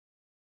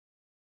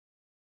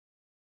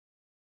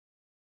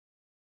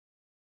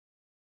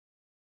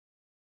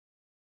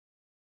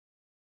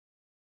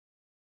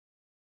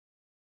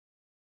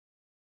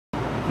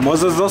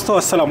मोअज़्ज़ज़ दोस्तों,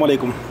 अस्सलाम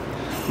वालेकुम।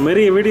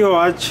 मेरी वीडियो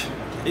आज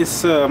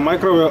इस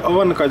माइक्रोवेव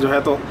ओवन का जो है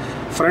तो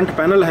फ्रंट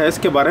पैनल है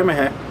इसके बारे में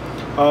है।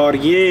 और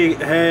ये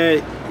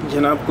है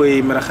जनाब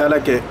कोई मेरा ख्याल है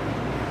कि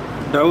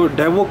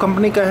डेवो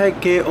कंपनी का है,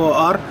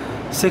 KOR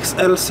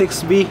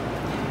 6L6B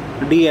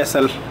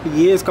DSL,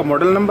 ये इसका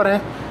मॉडल नंबर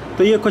है।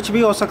 तो ये कुछ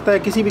भी हो सकता है,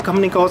 किसी भी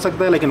कंपनी का हो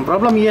सकता है, लेकिन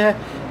प्रॉब्लम ये है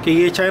कि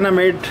ये चाइना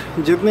मेड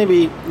जितने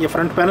भी ये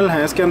फ्रंट पैनल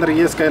हैं इसके अंदर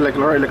ये इसका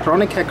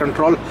इलेक्ट्रॉनिक है,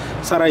 कंट्रोल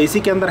सारा इसी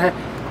के अंदर है।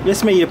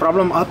 इसमें ये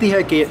प्रॉब्लम आती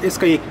है कि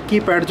इसका ये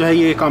कीपैड जो है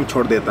ये काम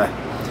छोड़ देता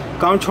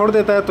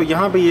है, तो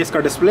यहाँ पे ये इसका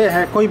डिस्प्ले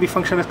है, कोई भी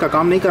फंक्शन इसका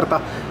काम नहीं करता,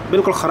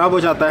 बिल्कुल ख़राब हो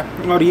जाता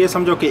है। और ये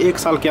समझो कि 1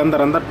 साल के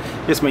अंदर अंदर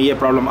इसमें ये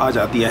प्रॉब्लम आ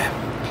जाती है।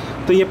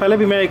 तो ये पहले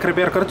भी मैं एक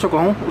रिपेयर कर चुका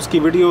हूँ, उसकी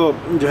वीडियो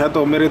जो है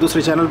तो मेरे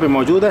दूसरे चैनल पे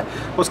मौजूद है,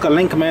 उसका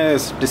लिंक मैं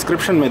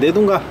डिस्क्रिप्शन में दे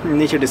दूँगा,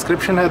 नीचे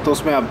डिस्क्रिप्शन है तो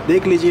उसमें आप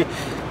देख लीजिए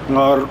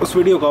और उस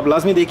वीडियो को आप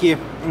लाजमी देखिए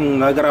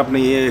अगर आपने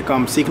ये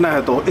काम सीखना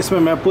है। तो इसमें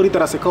मैं पूरी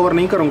तरह से कवर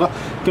नहीं करूँगा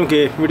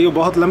क्योंकि वीडियो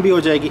बहुत लंबी हो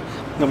जाएगी,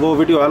 वो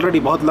वीडियो ऑलरेडी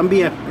बहुत लंबी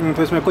है।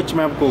 तो इसमें कुछ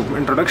मैं आपको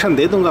इंट्रोडक्शन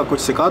दे दूँगा, कुछ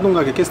सिखा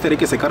दूँगा कि किस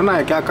तरीके से करना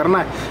है, क्या करना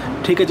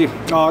है, ठीक है जी।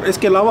 और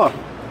इसके अलावा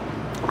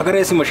अगर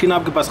ऐसी मशीन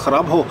आपके पास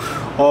ख़राब हो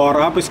और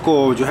आप इसको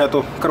जो है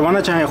तो करवाना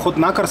चाहें, ख़ुद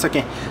ना कर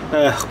सकें,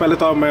 पहले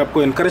तो मैं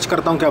आपको इनकरेज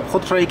करता हूं कि आप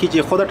ख़ुद ट्राई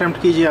कीजिए, ख़ुद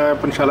अटैम्प्ट कीजिए,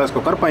 आप इंशाल्लाह इसको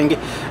कर पाएंगे।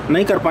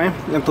 नहीं कर पाएँ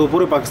तो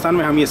पूरे पाकिस्तान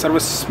में हम ये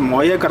सर्विस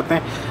मुहैया करते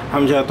हैं,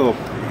 हम जो है तो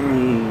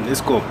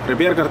इसको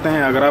रिपेयर करते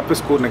हैं। अगर आप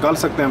इसको निकाल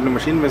सकते हैं अपनी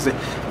मशीन में से,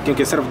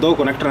 क्योंकि सिर्फ 2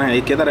 कनेक्टर हैं,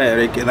 एक इधर है और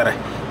एक इधर है,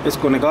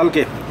 इसको निकाल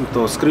के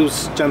तो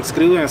चंद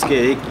स्क्रू हैं इसके,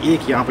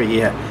 एक यहाँ पर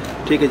ये है,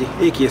 ठीक है जी,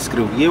 एक ये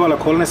स्क्रू, ये वाला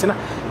खोलने से ना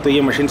तो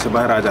ये मशीन से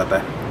बाहर आ जाता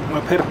है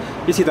और फिर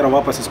इसी तरह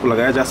वापस इसको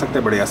लगाया जा सकता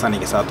है बड़ी आसानी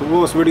के साथ।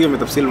 वो उस वीडियो में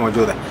तफसील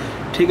मौजूद है,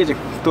 ठीक है जी।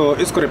 तो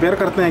इसको रिपेयर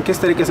करते हैं,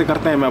 किस तरीके से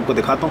करते हैं मैं आपको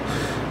दिखाता हूँ।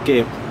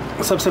 कि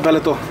सबसे पहले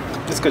तो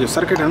इसका जो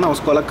सर्किट है ना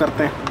उसको अलग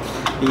करते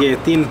हैं। ये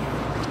 3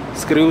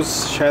 स्क्रूज़,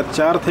 शायद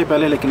 4 थे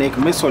पहले, लेकिन एक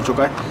मिस हो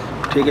चुका है,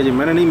 ठीक है जी,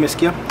 मैंने नहीं मिस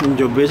किया,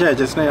 जो भेजा है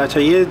जिसने। अच्छा,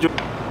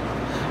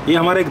 ये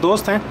हमारे एक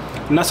दोस्त हैं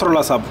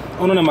नसरुल्लाह साहब,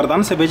 उन्होंने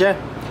मर्दान से भेजा है,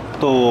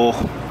 तो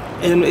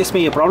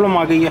इसमें ये प्रॉब्लम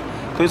आ गई है,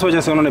 तो इस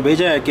वजह से उन्होंने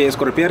भेजा है कि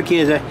इसको रिपेयर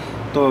किया जाए।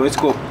 तो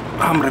इसको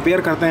हम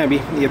रिपेयर करते हैं। अभी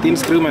ये 3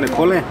 स्क्रू मैंने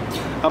खोले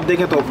हैं। अब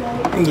देखें तो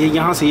ये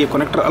यहाँ से ये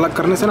कनेक्टर अलग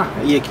करने से ना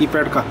ये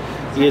कीपैड का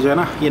ये जो है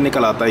ना ये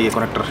निकल आता है, ये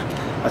कनेक्टर।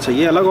 अच्छा,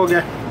 ये अलग हो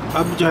गया।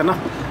 अब जो है ना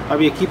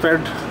अब ये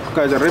कीपैड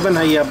का जो रिबन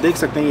है ये आप देख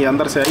सकते हैं, ये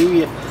अंदर से आई हुई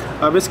है।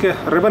 अब इसके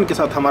रिबन के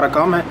साथ हमारा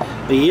काम है,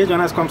 ये जो है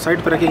ना इसको हम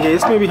साइड पर रखेंगे।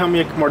 इसमें भी हम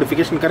एक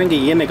मॉडिफिकेशन करेंगे,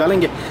 ये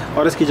निकालेंगे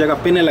और इसकी जगह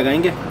पिनें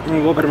लगाएंगे,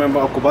 वो फिर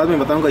मैं आपको बाद में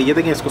बताऊंगा। ये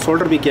देखें, इसको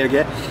सोल्डर भी किया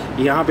गया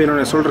है, यहाँ पे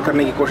इन्होंने सोल्डर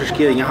करने की कोशिश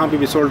की है, यहाँ पे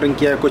भी सोल्डरिंग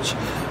किया है कुछ,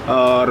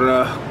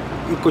 और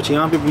कुछ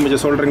यहाँ पे भी मुझे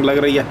सोल्डरिंग लग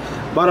रही है।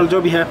 बहरहाल जो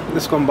भी है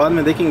इसको हम बाद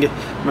में देखेंगे,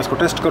 मैं इसको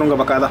टेस्ट करूँगा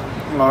बाकायदा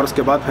और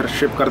उसके बाद फिर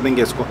शिप कर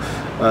देंगे इसको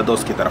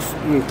दोस्त की तरफ।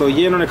 तो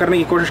ये इन्होंने करने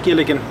की कोशिश की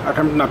लेकिन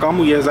अटैम्प्ट नाकाम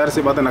हुई है, ज़ाहिर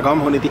सी बात है नाकाम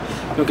होनी थी,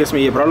 क्योंकि इसमें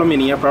ये प्रॉब्लम ही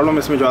नहीं है। प्रॉब्लम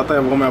इसमें जो आता है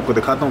वो मैं आपको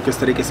दिखाता हूँ किस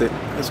तरीके से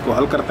इसको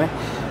हल करते हैं।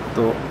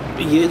 तो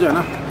ये जो है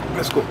ना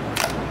इसको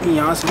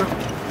यहाँ से ना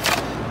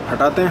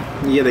हटाते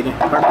हैं, ये देखें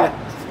हट गया,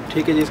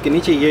 ठीक है जी। इसके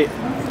नीचे ये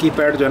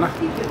कीपैड जो है ना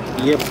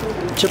ये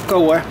चिपका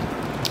हुआ है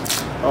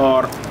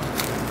और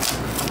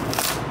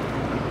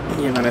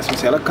ये मैंने इसमें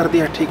से अलग कर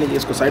दिया है, ठीक है जी।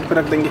 इसको साइड पे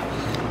रख देंगे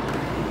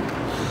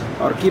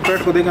और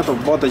कीपैड को देखें तो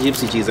बहुत अजीब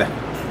सी चीज़ है।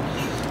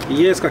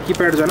 ये इसका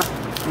कीपैड जो है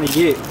ना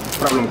ये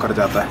प्रॉब्लम कर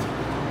जाता है,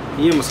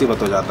 ये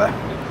मुसीबत हो जाता है,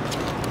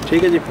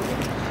 ठीक है जी।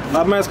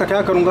 अब मैं इसका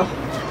क्या करूँगा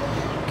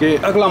कि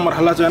अगला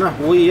मरहला जो है ना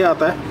वो ये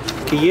आता है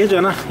कि ये जो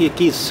है ना ये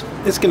कीस,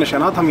 इसके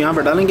निशानात हम यहाँ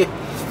पे डालेंगे।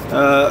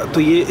 तो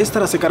ये इस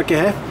तरह से करके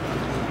है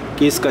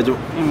कि इसका जो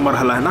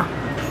मरहला है ना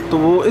तो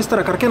वो इस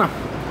तरह करके ना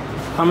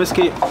हम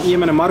इसके, ये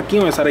मैंने मार्क किए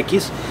हुए सारे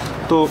कीस,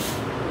 तो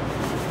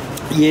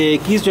ये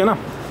कीस जो है ना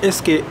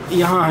इसके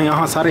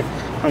यहाँ सारे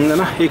हमने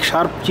ना एक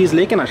शार्प चीज़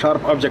लेके ना,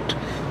 शार्प ऑब्जेक्ट,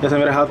 जैसे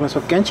मेरे हाथ में इस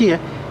वक्त कैंची है,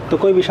 तो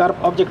कोई भी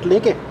शार्प ऑब्जेक्ट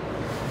लेके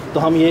तो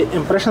हम ये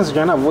इम्प्रेशंस जो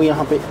है ना वो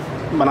यहाँ पे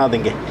बना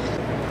देंगे।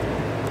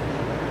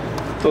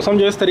 तो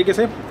समझो इस तरीके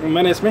से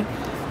मैंने इसमें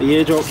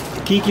ये जो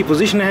की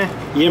पोजीशन है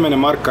ये मैंने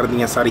मार्क कर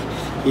दी है सारी,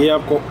 ये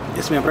आपको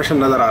इसमें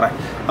इम्प्रेशन नज़र आ रहा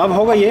है। अब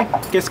होगा ये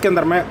कि इसके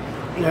अंदर मैं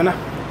जो है ना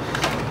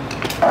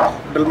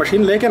ड्रिल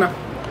मशीन लेके ना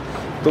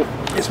तो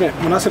इसमें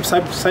मुनासिब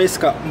साइज़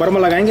का बर्मा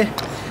लगाएंगे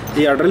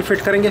या ड्रिल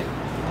फिट करेंगे,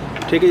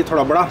 ठीक है जी,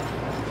 थोड़ा बड़ा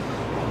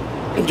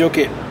जो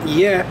कि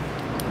ये है,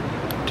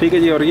 ठीक है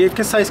जी। और ये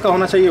किस साइज़ का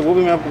होना चाहिए वो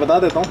भी मैं आपको बता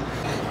देता हूँ।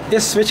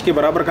 इस स्विच के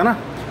बराबर का ना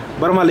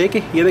बर्मा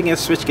लेके, ये देखें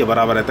इस स्विच के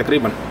बराबर है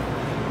तकरीबन,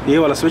 ये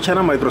वाला स्विच है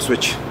ना माइक्रो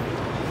स्विच,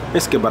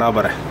 इसके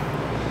बराबर है।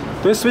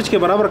 तो इस स्विच के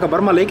बराबर का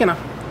बर्मा लेके ना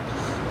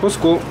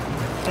उसको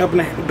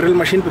अपने ड्रिल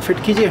मशीन पे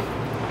फिट कीजिए।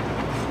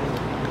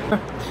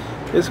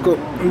 इसको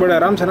बड़े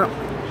आराम से ना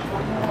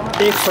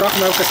एक सुराख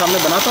मैं आपके सामने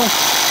बनाता हूँ,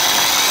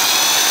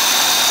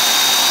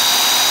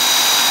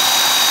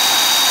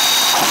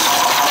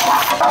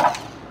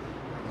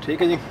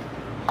 ठीक है जी।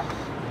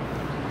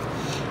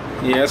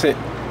 ये ऐसे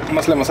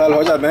मसले मसाइल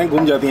हो जाते हैं,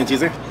 घूम जाती हैं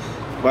चीज़ें,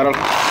 बहरहाल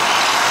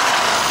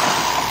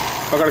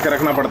पकड़ के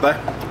रखना पड़ता है,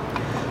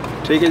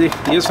 ठीक है जी।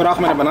 ये सुराख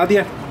मैंने बना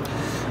दिया,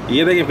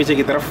 ये देखिए पीछे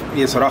की तरफ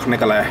ये सुराख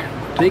निकल आया है,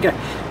 ठीक है,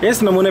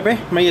 इस नमूने पे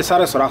मैं ये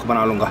सारे सुराख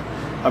बना लूँगा।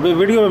 अभी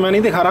वीडियो में मैं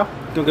नहीं दिखा रहा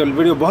क्योंकि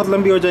वीडियो बहुत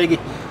लंबी हो जाएगी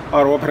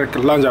और वो फिर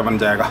लांझा बन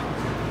जाएगा।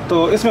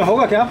 तो इसमें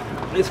होगा क्या,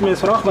 इसमें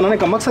सुराख बनाने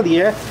का मकसद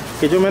ये है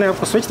कि जो मैंने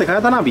आपको स्विच दिखाया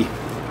था ना अभी,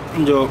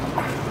 जो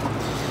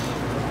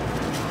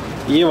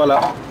ये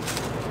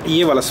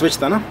वाला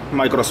स्विच था ना,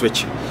 माइक्रो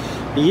स्विच,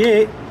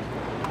 ये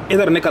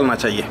इधर निकलना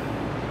चाहिए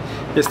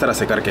इस तरह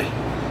से करके।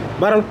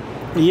 बहरहाल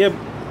ये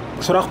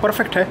सुराख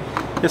परफेक्ट है,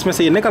 इसमें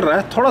से ये निकल रहा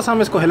है। थोड़ा सा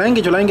हम इसको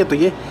हिलाएंगे झुलाएंगे तो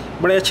ये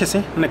बड़े अच्छे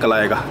से निकल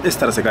आएगा इस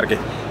तरह से करके,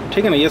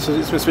 ठीक है ना। ये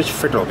इसमें स्विच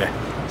फिट हो गया,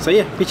 सही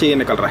है, पीछे ये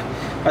निकल रहा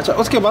है। अच्छा,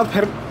 उसके बाद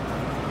फिर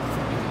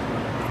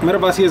मेरे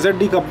पास ये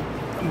ZD का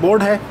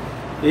बोर्ड है।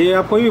 ये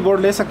आप कोई भी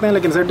बोर्ड ले सकते हैं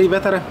लेकिन ZD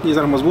बेहतर है, ये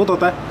ज़रा मजबूत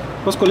होता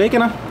है। उसको लेके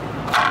ना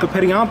तो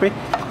फिर यहाँ पे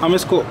हम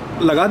इसको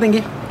लगा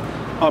देंगे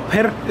और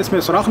फिर इसमें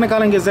सुराख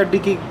निकालेंगे ZD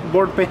की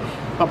बोर्ड पे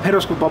और फिर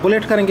उसको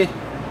पॉपुलेट करेंगे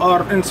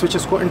और इन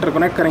स्विचेस को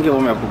इंटरकनेक्ट करेंगे। वो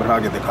मैं आपको फिर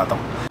आगे दिखाता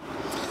हूँ।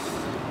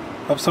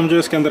 अब समझो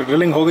इसके अंदर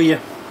ड्रिलिंग हो गई है,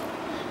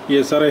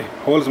 ये सारे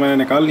होल्स मैंने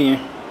निकाल लिए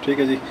हैं, ठीक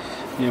है जी।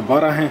 ये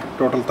 12 हैं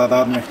टोटल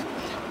तादाद में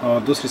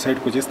और दूसरी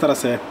साइड कुछ इस तरह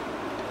से है,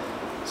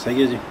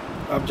 सही है जी।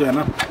 अब जो है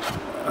ना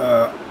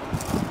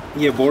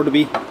ये बोर्ड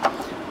भी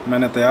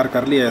मैंने तैयार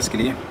कर लिया है इसके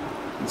लिए।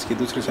 इसकी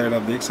दूसरी साइड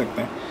आप देख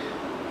सकते हैं,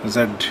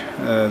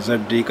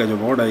 ZD का जो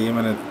बोर्ड है ये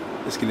मैंने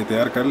इसके लिए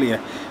तैयार कर लिया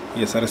है।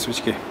 ये सारे स्विच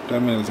के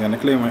टर्मिनल्स यहाँ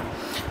निकले हुए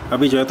हैं।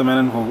 अभी जो है तो मैंने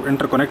इनको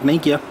इंटरकनेक्ट नहीं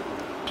किया,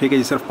 ठीक है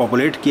जी, सिर्फ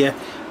पॉपुलेट किया है,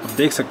 आप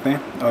देख सकते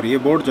हैं। और ये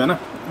बोर्ड जो है ना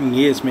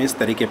ये इसमें इस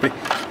तरीके पे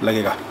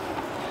लगेगा,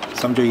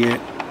 समझो ये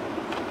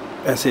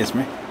ऐसे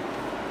इसमें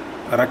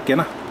रख के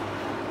ना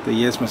तो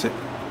ये इसमें से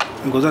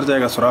गुजर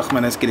जाएगा। सुराख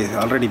मैंने इसके लिए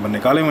ऑलरेडी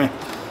निकाले हुए हैं,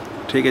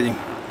 ठीक है जी।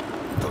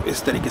 तो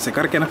इस तरीके से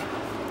करके ना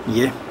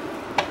ये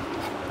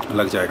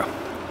लग जाएगा,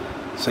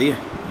 सही है।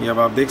 ये अब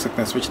आप देख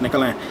सकते हैं स्विच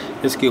निकल आए,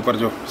 इसके ऊपर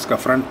जो इसका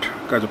फ्रंट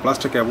का जो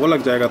प्लास्टिक है वो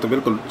लग जाएगा तो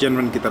बिल्कुल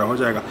जेन्युइन की तरह हो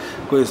जाएगा।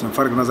 कोई इसमें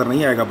फ़र्क नज़र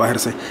नहीं आएगा,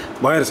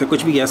 बाहर से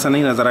कुछ भी ऐसा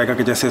नहीं नज़र आएगा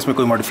कि जैसे इसमें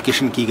कोई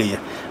मॉडिफिकेशन की गई है।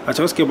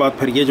 अच्छा, उसके बाद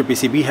फिर ये जो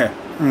PCB है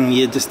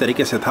ये जिस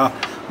तरीके से था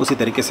उसी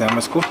तरीके से हम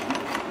इसको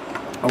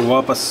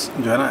वापस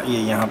जो है ना ये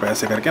यहाँ पर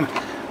ऐसे करके ना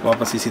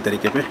वापस इसी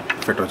तरीके पर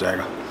फिट हो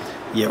जाएगा।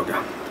 ये हो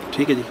गया,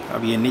 ठीक है जी।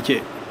 अब ये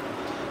नीचे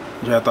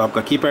जो है तो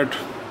आपका कीपैड,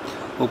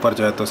 ऊपर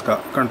जो है तो उसका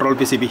कंट्रोल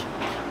PCB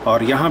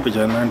और यहाँ पे जो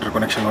है ना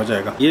इंटरकनेक्शन हो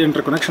जाएगा। ये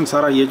इंटरकनेक्शन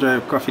सारा ये जो है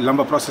काफ़ी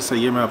लंबा प्रोसेस है,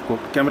 ये मैं आपको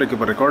कैमरे के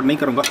ऊपर रिकॉर्ड नहीं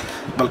करूँगा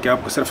बल्कि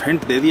आपको सिर्फ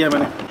हिंट दे दिया है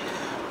मैंने।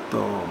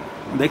 तो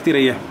देखती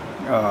रहिए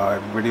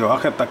वीडियो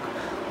आखिर तक,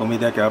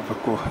 उम्मीद है कि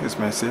आपको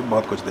इसमें से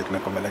बहुत कुछ देखने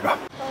को मिलेगा।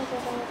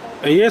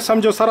 ये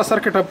समझो सारा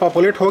सर्किट अब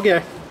पॉपुलेट हो गया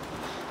है।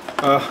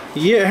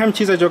 ये अहम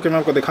चीज़ है जो कि मैं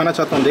आपको दिखाना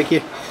चाहता हूँ।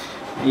 देखिए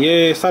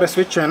ये सारे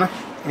स्विच जो है ना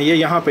ये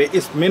यहाँ पे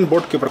इस मेन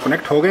बोर्ड के ऊपर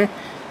कनेक्ट हो गए,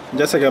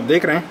 जैसा कि आप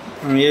देख रहे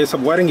हैं। ये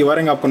सब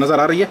वायरिंग आपको नज़र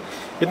आ रही है,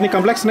 इतनी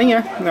कम्प्लेक्स नहीं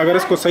है। अगर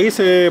इसको सही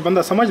से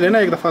बंदा समझ लेना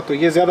एक दफ़ा तो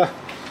ये ज़्यादा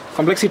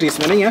कम्प्लेक्सिटी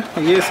इसमें नहीं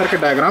है। ये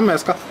सर्किट डायग्राम है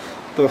इसका।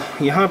 तो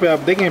यहाँ पे आप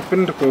देखें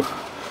पिन को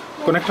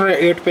कनेक्टर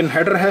है, 8 पिन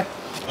हेडर है,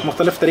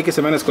 मुख्तलिफ़ तरीके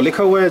से मैंने इसको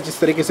लिखा हुआ है। जिस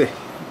तरीके से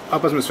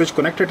आपस में स्विच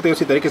कनेक्टेड थे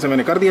उसी तरीके से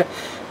मैंने कर दिया,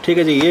 ठीक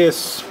है जी। ये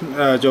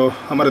जो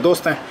हमारे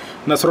दोस्त हैं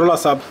नसरुल्लाह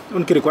साहब,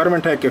 उनकी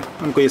रिक्वायरमेंट है कि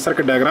उनको ये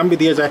सर्किट डायग्राम भी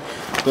दिया जाए,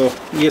 तो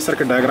ये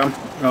सर्किट डायग्राम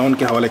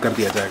उनके हवाले कर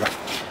दिया जाएगा,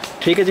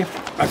 ठीक है जी।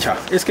 अच्छा,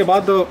 इसके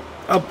बाद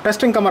अब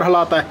टेस्टिंग का मरहला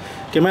आता है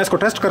कि मैं इसको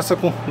टेस्ट कर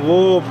सकूं।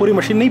 वो पूरी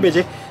मशीन नहीं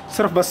भेजे,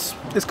 सिर्फ बस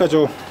इसका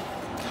जो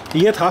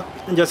ये था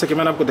जैसे कि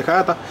मैंने आपको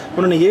दिखाया था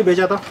उन्होंने ये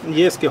भेजा था।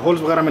 ये इसके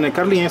होल्स वगैरह मैंने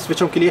कर लिए हैं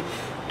स्विचों के लिए,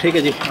 ठीक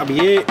है जी। अब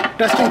ये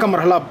टेस्टिंग का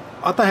मरहला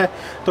आता है।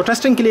 तो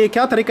टेस्टिंग के लिए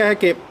क्या तरीका है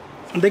कि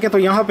देखें तो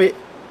यहाँ पे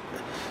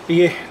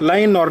ये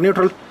लाइन और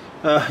न्यूट्रल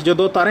जो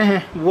 2 तारें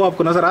हैं वो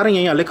आपको नज़र आ रही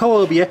हैं, यहाँ लिखा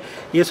हुआ भी है।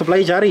 ये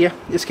सप्लाई जा रही है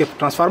इसके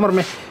ट्रांसफार्मर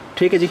में,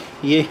 ठीक है जी।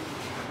 ये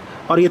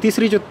और ये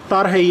तीसरी जो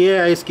तार है ये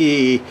है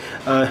इसकी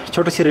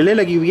छोटी सी रिले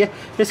लगी हुई है,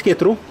 इसके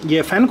थ्रू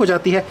ये फ़ैन को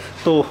जाती है।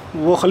 तो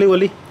वो खली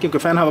वाली क्योंकि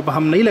फ़ैन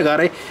हम नहीं लगा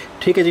रहे,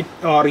 ठीक है जी।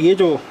 और ये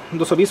जो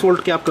 220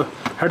 वोल्ट के आपको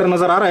हेडर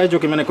नज़र आ रहा है जो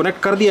कि मैंने कनेक्ट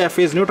कर दिया है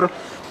फेज़ न्यूट्रल,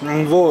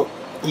 वो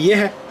ये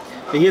है,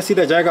 ये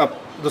सीधा जाएगा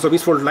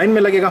 220 वोल्ट लाइन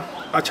में लगेगा।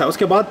 अच्छा,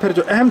 उसके बाद फिर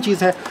जो अहम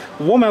चीज़ है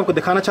वो मैं आपको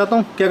दिखाना चाहता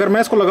हूँ कि अगर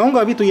मैं इसको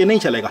लगाऊंगा अभी तो ये नहीं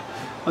चलेगा।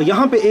 और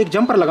यहाँ पे एक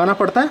जंपर लगाना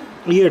पड़ता है।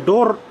 ये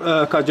डोर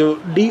का जो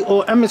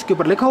DOM इसके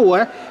ऊपर लिखा हुआ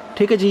है,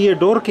 ठीक है जी। ये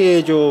डोर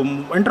के जो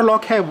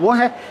इंटरलॉक है वो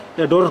है,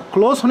 डोर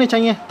क्लोज होने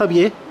चाहिए तब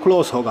ये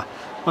क्लोज होगा,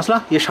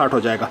 मसला ये शार्ट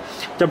हो जाएगा।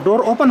 जब डोर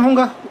ओपन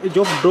होगा,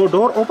 जो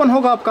डोर ओपन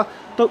होगा आपका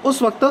तो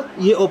उस वक्त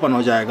ये ओपन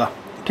हो जाएगा,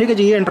 ठीक है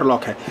जी। ये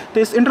इंटरलॉक है तो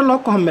इस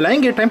इंटरलॉक को हम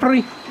मिलाएंगे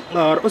टेम्प्रेरी,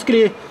 और उसके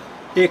लिए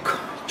एक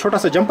छोटा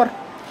सा जंपर,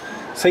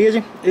 सही है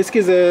जी।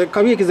 इसकी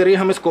कभी के ज़रिए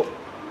हम इसको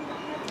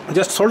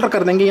जस्ट सोल्डर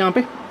कर देंगे। यहाँ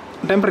पे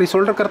टेम्प्रेरी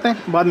सोल्डर करते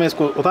हैं, बाद में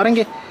इसको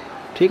उतारेंगे,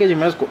 ठीक है जी।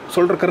 मैं इसको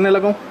सोल्डर करने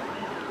लगा हूँ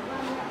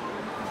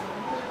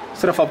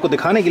सिर्फ आपको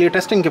दिखाने के लिए,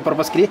 टेस्टिंग के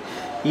पर्पज़ के लिए।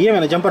 ये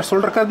मैंने जंपर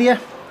सोल्डर कर दिया है।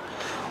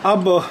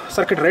 अब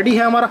सर्किट रेडी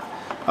है हमारा।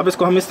 अब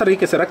इसको हम इस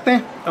तरीके से रखते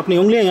हैं, अपनी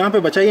उंगलियां यहाँ पे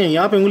बचाइए,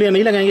 यहाँ पे उंगलियां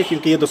नहीं लगाएंगे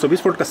क्योंकि ये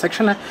 220 वोल्ट का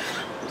सेक्शन है।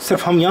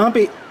 सिर्फ हम यहाँ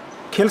पे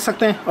खेल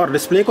सकते हैं और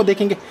डिस्प्ले को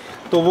देखेंगे,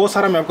 तो वो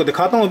सारा मैं आपको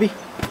दिखाता हूँ। अभी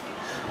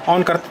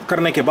ऑन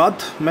करने के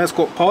बाद मैं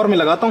इसको पावर में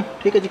लगाता हूँ,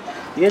 ठीक है जी।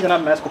 ये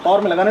जनाब मैं इसको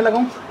पावर में लगाने लगा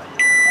हूँ।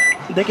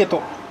 देखें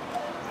तो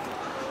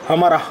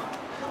हमारा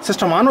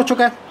सिस्टम ऑन हो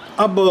चुका है।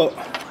 अब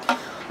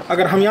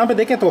अगर हम यहाँ पे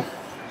देखें तो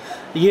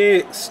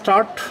ये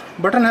स्टार्ट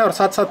बटन है और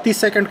साथ साथ 30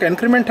 सेकंड का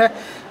इंक्रीमेंट है।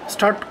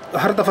 स्टार्ट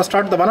हर दफ़ा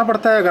स्टार्ट दबाना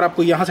पड़ता है। अगर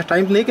आपको यहाँ से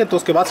टाइम लेके तो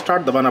उसके बाद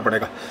स्टार्ट दबाना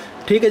पड़ेगा।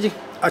 ठीक है जी।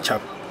 अच्छा,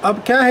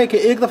 अब क्या है कि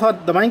एक दफ़ा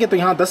दबाएंगे तो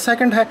यहाँ 10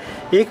 सेकंड है,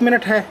 1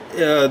 मिनट है,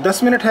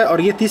 10 मिनट है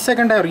और ये 30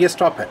 सेकंड है और ये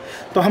स्टॉप है।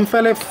 तो हम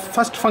पहले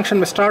फर्स्ट फंक्शन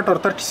में स्टार्ट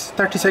और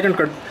 30 सेकंड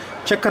का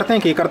चेक करते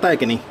हैं कि ये करता है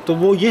कि नहीं। तो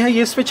वो ये है,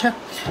 ये स्विच है।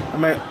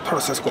 मैं थोड़ा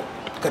सा इसको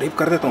करीब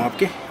कर देता हूँ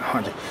आपके।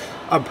 हाँ जी,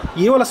 अब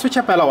ये वाला स्विच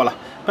है, पहला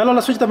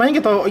वाला स्विच दबाएंगे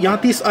तो यहाँ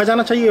 30 आ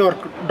जाना चाहिए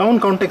और डाउन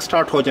काउंटिंग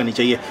स्टार्ट हो जानी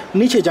चाहिए,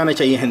 नीचे जाने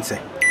चाहिए हिंद से।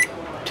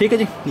 ठीक है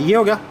जी, ये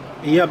हो गया।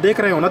 ये आप देख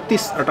रहे हैं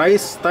 29,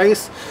 28,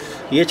 27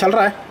 ये चल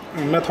रहा है।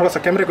 मैं थोड़ा सा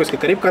कैमरे को इसके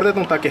करीब कर देता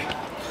हूँ ताकि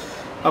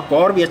आपको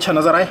और भी अच्छा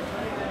नज़र आए।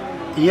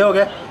 ये हो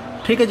गया।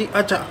 ठीक है जी।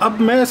 अच्छा, अब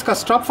मैं इसका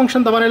स्टॉप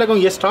फंक्शन दबाने लगा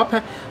हूँ। ये स्टॉप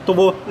है तो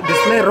वो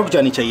डिस्प्ले रुक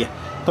जानी चाहिए।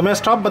 तो मैं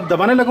स्टॉप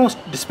दबाने लगा हूँ,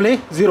 डिस्प्ले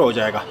 0 हो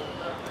जाएगा।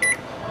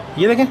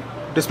 ये देखें,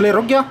 डिस्प्ले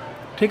रुक गया।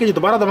 ठीक है जी,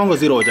 दोबारा दबाऊँगा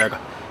 0 हो जाएगा।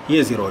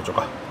 ये 0 हो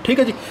चुका। ठीक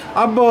है जी।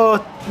 अब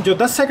जो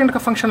 10 सेकंड का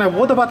फंक्शन है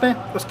वो दबाते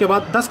हैं। उसके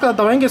बाद 10 का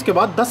दबाएंगे, इसके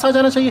बाद 10 आ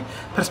जाना चाहिए,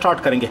 फिर स्टार्ट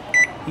करेंगे।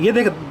 ये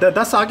देख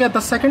 10 आ गया,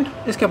 10 सेकंड।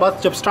 इसके बाद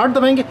जब स्टार्ट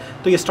दबाएंगे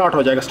तो ये स्टार्ट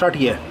हो जाएगा। स्टार्ट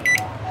ये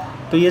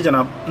है तो ये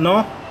जनाब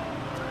 9,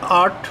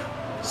 8,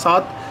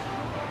 7,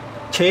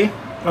 6।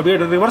 अब ये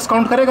रिवर्स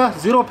काउंट करेगा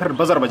 0, फिर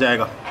बज़र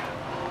बजाएगा।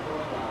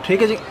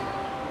 ठीक है जी,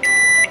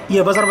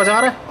 ये बज़र बजा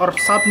रहा है और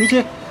साथ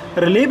नीचे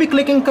रिले भी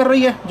क्लिकिंग कर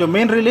रही है। जो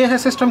मेन रिले है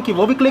सिस्टम की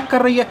वो भी क्लिक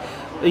कर रही है।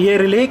 ये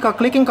रिले का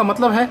क्लिकिंग का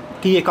मतलब है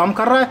कि ये काम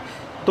कर रहा है।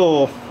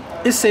 तो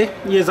इससे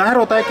ये ज़ाहिर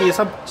होता है कि ये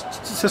सब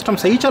सिस्टम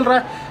सही चल रहा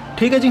है।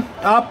 ठीक है जी।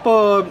 आप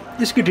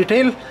इसकी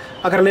डिटेल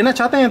अगर लेना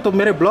चाहते हैं तो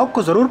मेरे ब्लॉग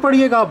को ज़रूर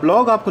पढ़िएगा।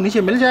 ब्लॉग आपको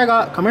नीचे मिल जाएगा।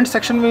 कमेंट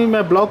सेक्शन में भी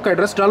मैं ब्लॉग का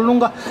एड्रेस डाल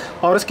दूँगा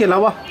और इसके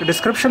अलावा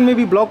डिस्क्रिप्शन में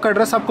भी ब्लॉग का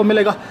एड्रेस आपको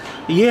मिलेगा।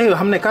 ये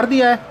हमने कर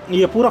दिया है।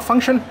 ये पूरा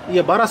फंक्शन,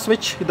 ये 12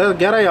 स्विच,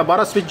 11 या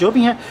 12 स्विच जो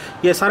भी हैं,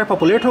 ये सारे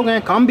पॉपुलेट हो गए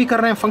हैं, काम भी कर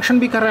रहे हैं, फंक्शन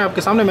भी कर रहे हैं।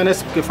 आपके सामने मैंने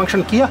इसके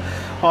फंक्शन किया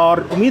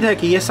और उम्मीद है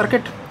कि ये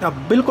सर्किट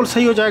अब बिल्कुल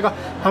सही हो जाएगा।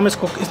 हम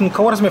इसको इन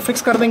कवर्स में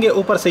फ़िक्स कर देंगे।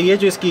 ऊपर से ये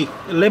जो इसकी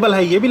लेबल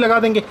है ये भी लगा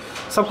देंगे।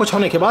 सब कुछ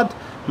होने के बाद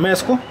मैं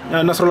इसको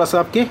नसरुल्लाह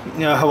साहब के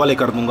हवाले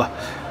कर दूँगा।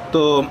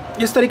 तो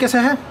इस तरीके से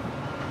है।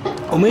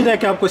 उम्मीद है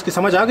कि आपको इसकी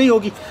समझ आ गई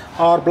होगी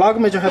और ब्लॉग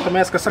में जो है तो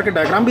मैं इसका सर्किट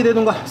डायग्राम भी दे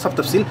दूँगा, सब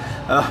तफसील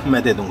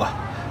मैं दे दूँगा।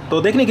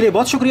 तो देखने के लिए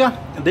बहुत शुक्रिया।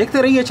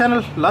 देखते रहिए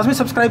चैनल, लाजमी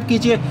सब्सक्राइब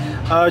कीजिए।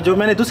 जो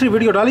मैंने दूसरी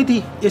वीडियो डाली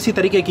थी इसी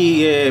तरीके की,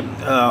 ये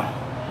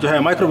जो है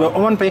माइक्रोवेव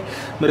ओवन पे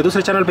मेरे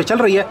दूसरे चैनल पे चल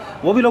रही है,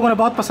 वो भी लोगों ने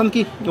बहुत पसंद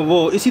की।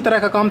 वो इसी तरह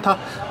का काम था,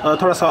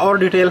 थोड़ा सा और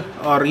डिटेल,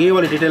 और ये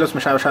वाली डिटेल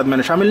उसमें शायद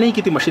मैंने शामिल नहीं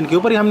की थी। मशीन के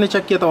ऊपर ही हमने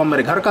चेक किया था, वो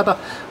मेरे घर का था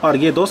और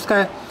ये दोस्त का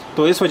है,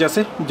 तो इस वजह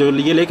से जो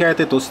ये लेके आए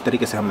थे तो उस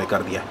तरीके से हमने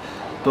कर दिया।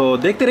 तो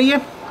देखते रहिए,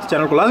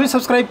 चैनल को लाजमी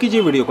सब्सक्राइब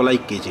कीजिए, वीडियो को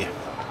लाइक कीजिए।